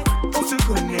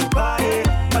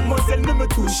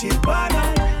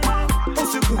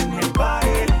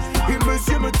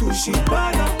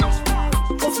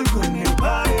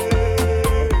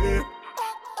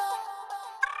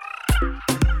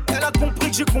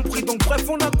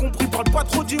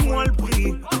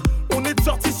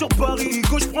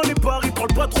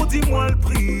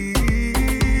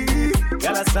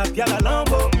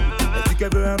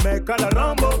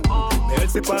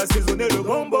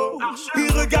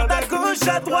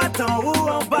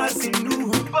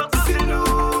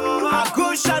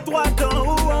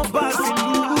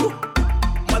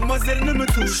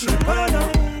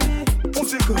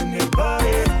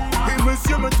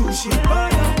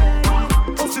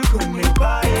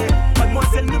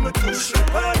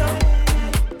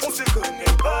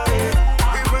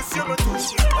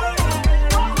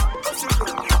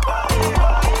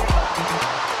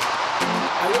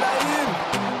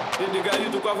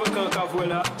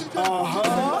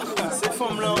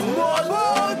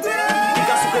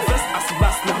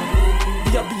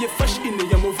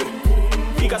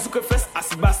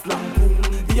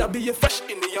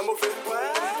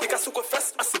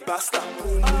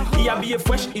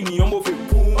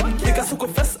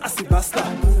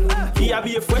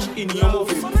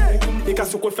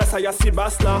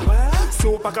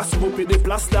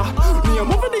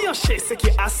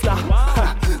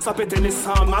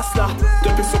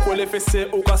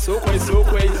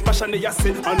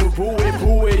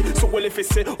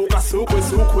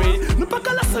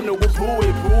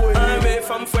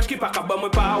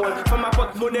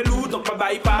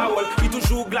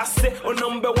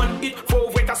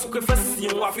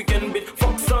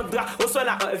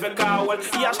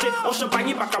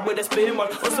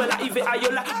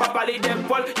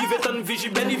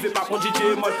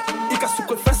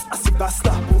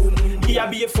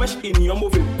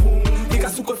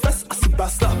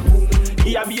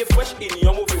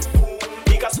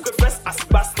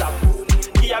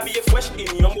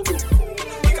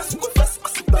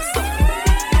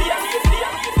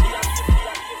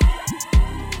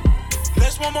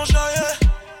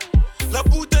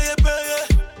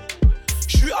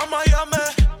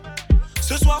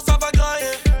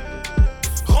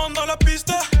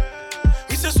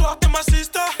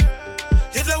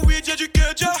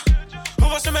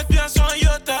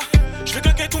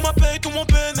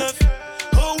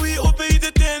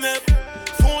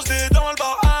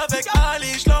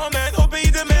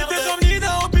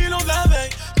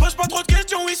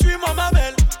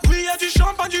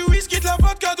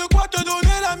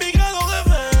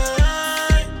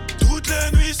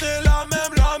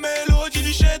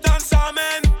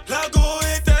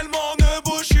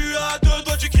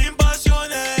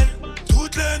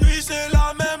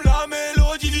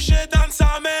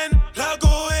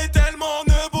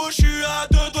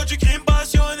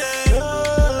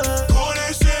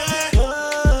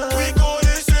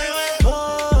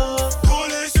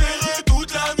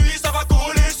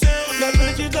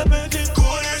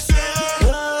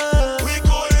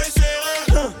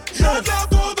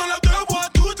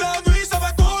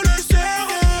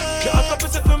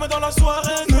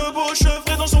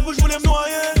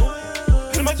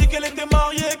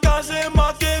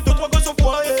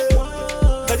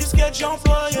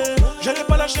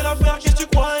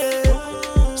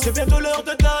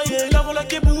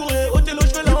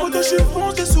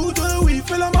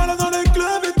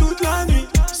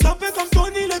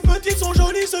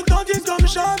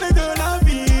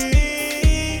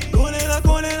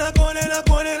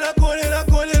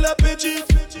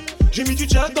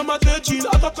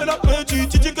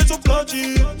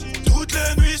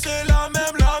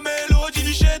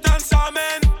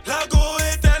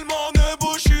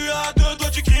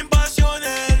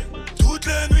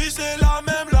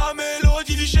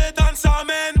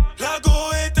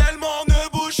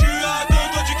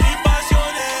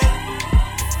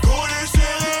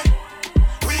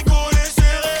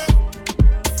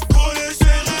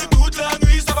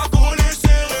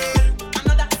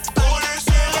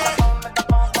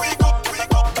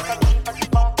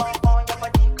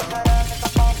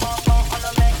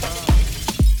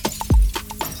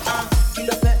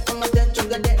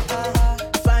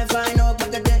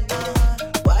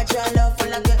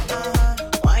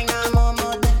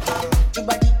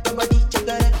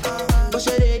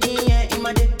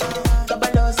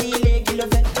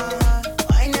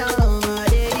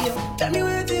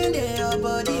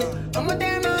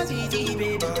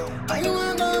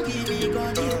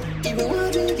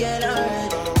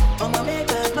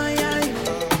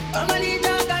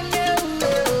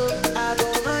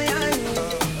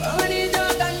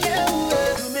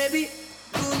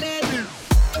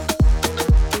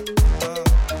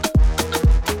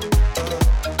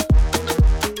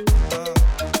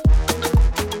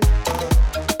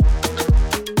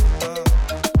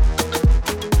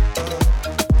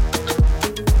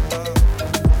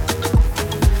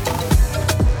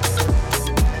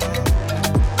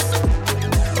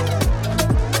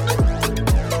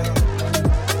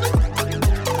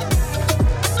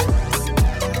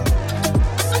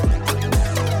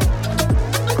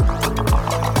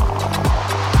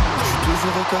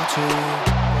 au quartier,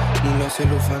 nous la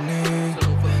cellophanée.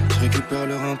 Je récupère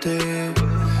le rinté,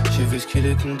 j'ai vu ce qu'il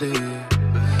est condé.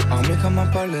 Armé comme un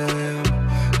palais,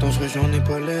 dangereux j'en ai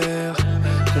pas l'air.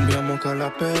 Combien manque à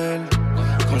l'appel,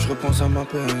 quand je repense à ma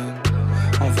peine.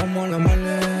 Envoie-moi la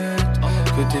mallette,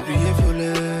 que tes billets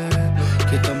violets,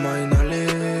 que ta main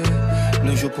inhalée.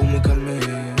 Ne joue pour me calmer,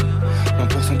 non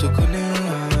personne te connaît,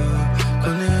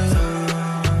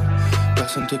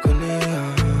 personne te connaît.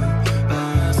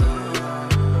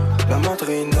 La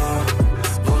madrina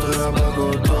voudrait la bague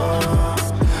au doigt.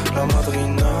 La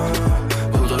madrina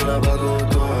voudrait la bague au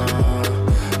doigt.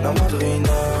 La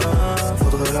madrina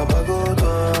voudrait la bague au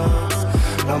doigt.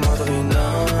 La madrina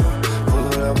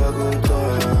voudrait la bague au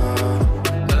doigt.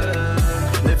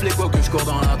 Les flics voient que je cours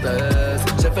dans la tête.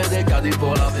 J'ai fait des caddies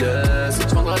pour la pièce. Je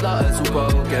prendrai de la S ou pas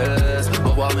aux caisses. Au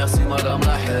revoir, merci madame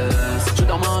la Hesse. Je suis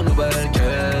dans ma nouvelle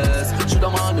caisse. Je suis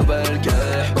dans ma nouvelle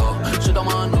caisse. Oh, je suis dans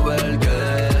ma nouvelle caisse.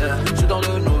 Je suis dans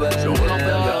le nouvel. Je roule en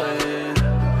Ferrari.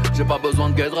 J'ai pas besoin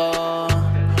de guédra.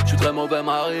 Je suis très mauvais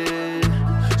mari.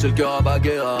 J'ai le cœur à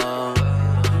Baguera.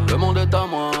 Le monde est à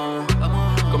moi,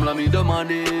 comme l'ami de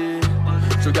Mani.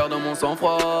 Je garde mon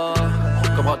sang-froid,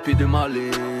 comme Brad Pitt du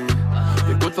Mali.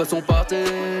 Écoute, façon partir,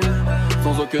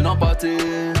 sans aucune empathie.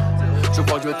 Je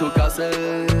crois que je vais tout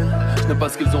casser. Je n'ai pas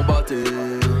ce qu'ils ont battu.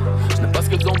 Je n'ai pas ce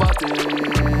qu'ils ont battu.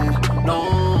 Non,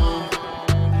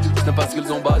 je n'ai pas ce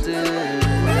qu'ils ont battu. Non.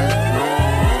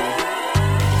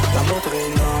 La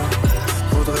madrina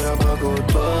voudrait la bague au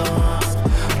doigt.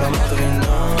 La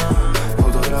madrina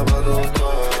voudrait la bague au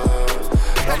doigt.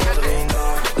 La madrina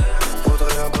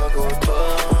voudrait la bague au doigt.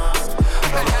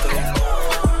 La madrina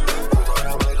voudrait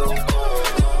la bague au doigt.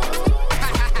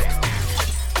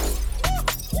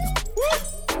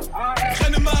 Rien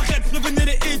ne m'arrête, prévenez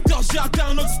les haters, j'ai atteint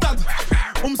un autre stade.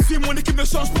 On me suit, mon équipe ne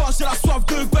change pas, j'ai la soif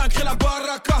de vaincre et la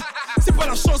baraka. C'est pas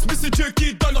la chance, mais c'est Dieu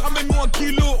qui donne. Ramène-moi un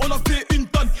kilo, on en fait une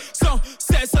tonne. Sans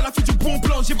cesse à la fille du bon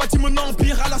plan, j'ai bâti mon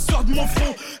empire à la sueur de mon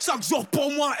front. Chaque jour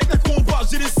pour moi est un combat,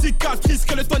 j'ai des cicatrices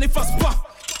que le temps n'efface pas.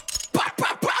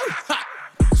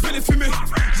 Je vais les fumer,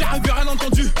 j'ai rêvé rien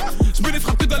entendu. Je me les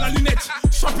frappe dans la lunette,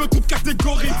 je suis un peu toute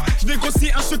catégorie. Je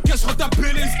négocie un choc, je retape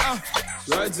les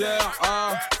je veux dire,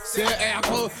 c'est R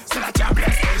gros, c'est la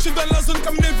diablesse. Je suis dans la zone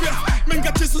comme Never. Même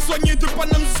gâté se soigner de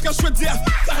Paname jusqu'à choisir.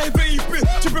 T'as rêvé IP,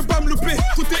 tu peux pas me louper.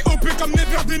 Tout est OP comme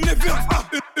Never des Never.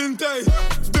 Une taille,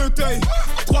 deux tailles,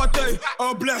 trois tailles,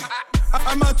 au blé.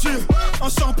 Un Mathieu, un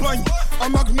champagne, un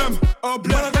magnum, au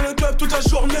blé. Malade dans le club toute la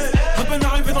journée. À peine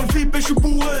arrivé dans le VIP et je suis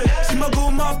bourré. Si ma go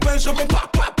m'appelle, je réponds pas.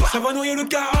 Ça va noyer le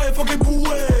carré, faut qu'elle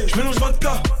bourré. Je mélange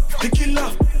vodka, tequila.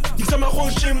 Dis que ça m'a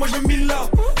roché, moi je me mille là.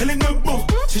 Elle est nebo,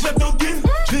 si j'adoguine,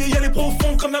 je vais y aller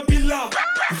profond comme Nabila.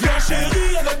 Viens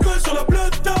chérie, elle a gueule sur la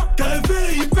plata. Car elle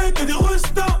VIP que des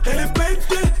restas. Elle est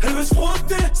pétée, elle veut se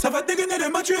frotter. Ça va dégainer les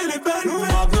matchs et les belles.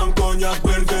 Magnum, cognac,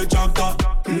 Belvé, Jacta.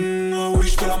 Oui,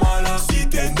 j'fais la malade. Si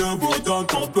t'es debout dans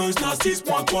ton buzz, n'a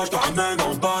 6.3, j'te ramène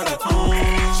en balade.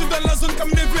 J'suis dans la zone comme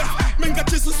Never. Même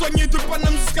gâté se soigner de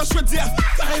Paname jusqu'à choisir.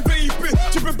 T'as rêvé IP,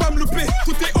 tu peux pas me louper.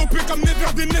 Tout est OP comme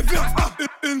Never des Never.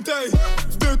 Une taille,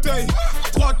 deux tailles,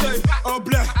 trois tailles, au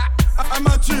blé. Un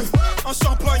Mathieu, un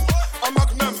champagne, un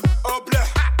magnum, au blé.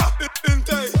 Une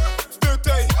taille, deux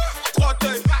tailles, trois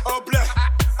tailles, au blé.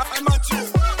 Un Mathieu,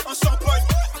 un champagne,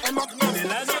 un magnum.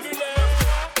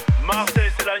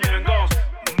 Marseille c'est la Nyangos,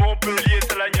 Montpellier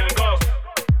c'est la Nyangos,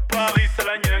 Paris c'est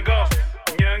la Nyangos,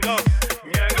 Nyangos,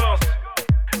 Nyangos,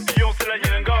 Lyon c'est la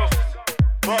Nyangos,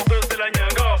 Bordeaux c'est la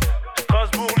Nyangos,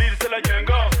 Strasbourg, Lille c'est la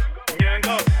Nyangos,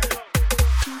 Nyangos.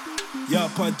 Y'a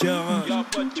pas de garage, y'a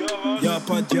pas de garage, y'a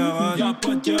pas de garage, y'a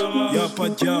pas de garage, y'a pas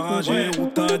de garage, et on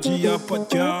t'a dit y'a pas de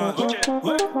garage,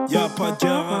 y'a pas de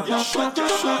garage, y'a pas de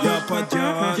garage, y'a pas de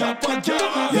garage, y'a pas de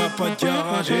garage, y'a pas de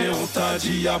garage, et on t'a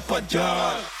dit y'a pas de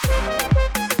garage.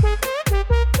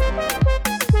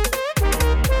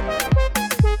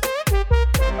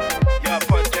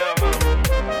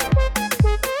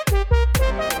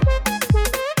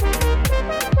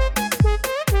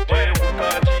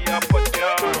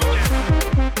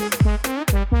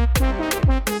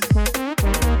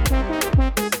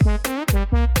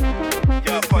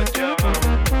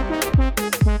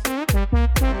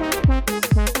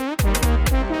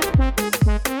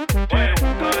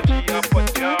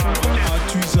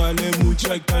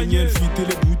 Daniel, fitter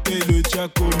les bouteilles, le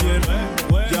jack au miel.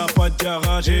 Y'a pas de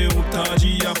garage et on t'a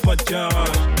dit y'a pas de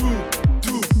garage.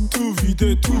 Tout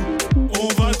vider, tout. On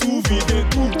va tout vider,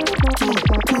 tout vider.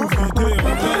 On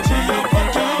t'a dit y'a pas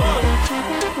de garage.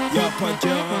 Y'a pas de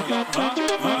garage.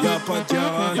 Y'a pas de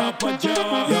garage. Y'a pas de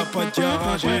garage. Y'a pas de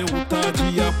garage et on t'a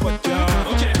dit y'a pas de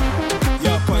garage.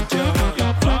 Y'a pas de garage.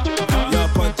 Y'a pas de garage. Y'a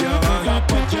pas de garage. Y'a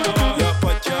pas de garage. Y'a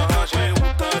pas de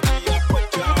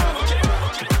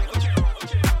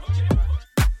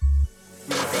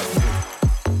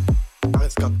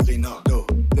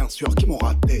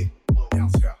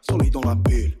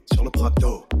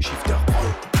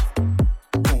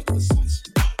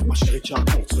switch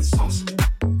à contresens.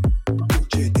 Où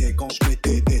j'étais quand je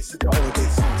mettais des super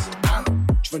d'essence.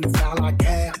 Tu veux nous faire la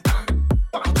guerre?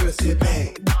 Par Dieu c'est bien.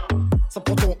 Ça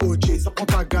prend ton OG, ça prend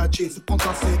ta gadget, ça prend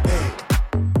ta CB.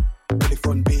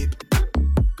 Téléphone bip,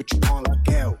 que tu prends la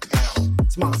guerre.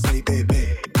 C'est Marseille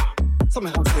bébé, ça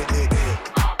m'est rentré bébé.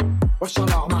 Wesh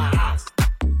alors ma race,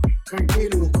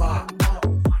 tranquille ou pas?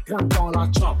 Grimpe dans la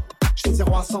chop, j'fais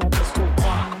 0 à 100 parce qu'on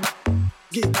croit.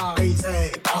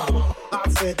 Guitarisé,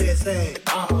 ACDC,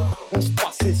 on se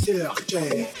passait sur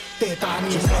J,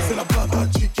 tétanisé. J'ai passé la blada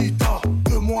Chiquita,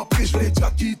 2 mois après je l'ai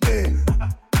déjà quitté.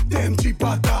 T'es un petit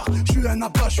bâtard, j'suis un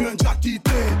abat, j'suis un déjà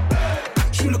quitté.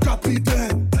 J'suis le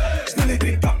capitaine, j'vais les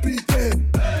décapiter.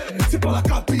 C'est pas la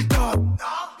capitale,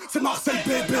 c'est Marseille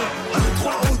bébé.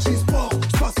 1-3 OG Sport,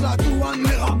 j'passe la douane,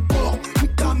 les rapports.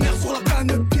 Nique ta mère sur la canne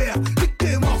de pierre, nique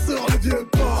tes morts sur le vieux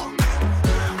port.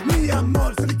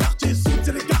 Miamol, c'est les quartiers sud,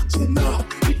 c'est les quartiers nord.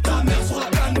 Nique ta mère sur la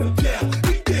canne de pierre,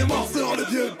 nique tes morts sur le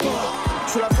vieux port.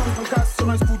 J'suis la femme qu'on casse sur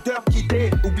un scooter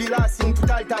quitté. Oublie-la, c'est une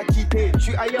poutale t'as quitté.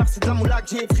 J'suis ailleurs, c'est de la moula que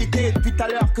j'ai frité. Depuis tout à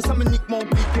l'heure que ça me nique mon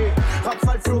piqué.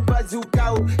 Rafale, flow,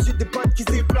 bazooka. J'ai des potes qui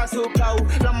se déplacent au cas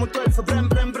où. La moto elle fait brem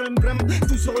brem brem brem.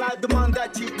 Toujours la demande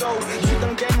à Chico. J'suis dans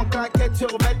le game en claquette sur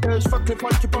le bête. J'fuck les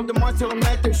potes qui parlent de moi sur le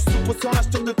net. J'suis sous potion,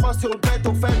 l'acheteur de 3 sur le bête.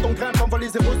 Au fait, on grimpe, on voit les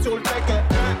zéros sur le bec.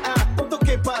 On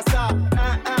toquait pas ça.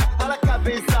 À la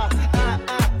cabeza.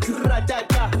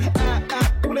 Gratata.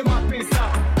 Pour les mapper ça.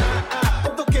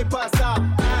 On toquait pas ça.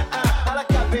 À la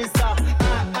cabeza.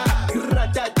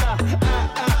 Gratata.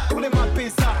 Pour les mapper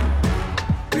ça.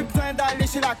 Plus besoin d'aller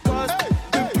chez la coste.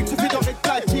 Depuis que je fais doré de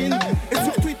platine. Et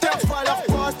sur Twitter, je vois leurs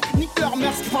posts. Nique leur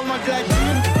mère, ce qui parle moins de la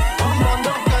dîme. Un monde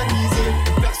organisé,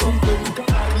 personne peut nous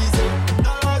canaliser.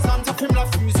 Dans la zone, ça fume la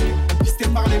fusée. Pisté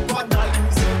par les boîtes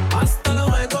d'alisé. Hasta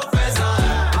luego, pesa.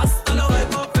 Hasta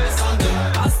luego, pesa.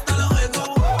 Hasta luego.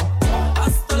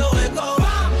 Hasta luego.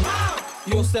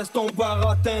 Yo, cesse ton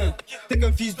baratin. T'es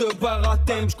qu'un fils de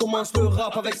baratin. J'commence le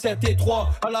rap avec 7 et 3.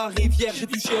 À la rivière, j'ai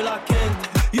touché la quinte.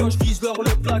 Yo, j'vise leur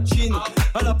le platine.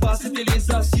 À la base, c'était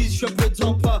les assises. J'suis un peu de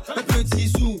Zampa, un peu de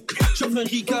Zizou. J'offre un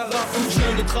Ricard à fonction.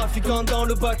 Les trafiquants dans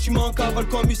le bâtiment cavale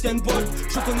comme Usain Bolt.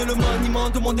 Je connais le maniement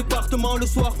de mon département. Le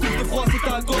soir, coup de froid,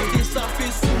 c'est à gauche. Et ça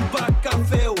fait Zumba,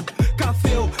 caféo,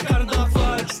 caféo,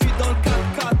 carnaval. J'suis dans le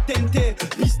 4-4 tenté,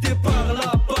 listé par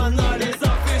la banale. Les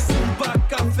affaires Zumba,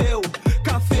 caféo,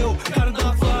 caféo,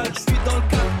 carnaval. J'suis dans le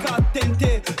 4-4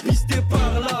 tenté, listé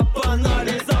par la banale.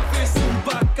 Les affaires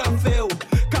Zumba, caféo.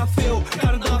 Caféo,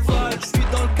 carnaval, j'suis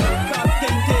dans le 4-4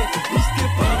 tenté, listé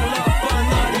par la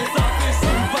banale. Les affaires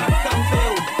sont pas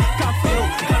caféo, caféo,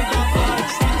 carnaval,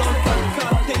 j'suis dans le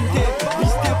 4-4 tenté,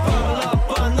 listé par la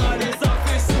banale. Les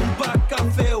affaires sont pas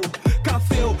caféo,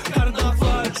 caféo,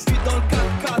 carnaval, j'suis dans le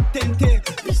 4-4 tenté,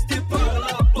 listé par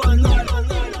la banale.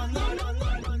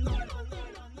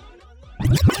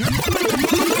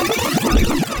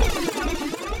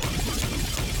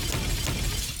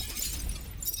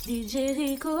 DJ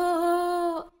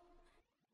Rico.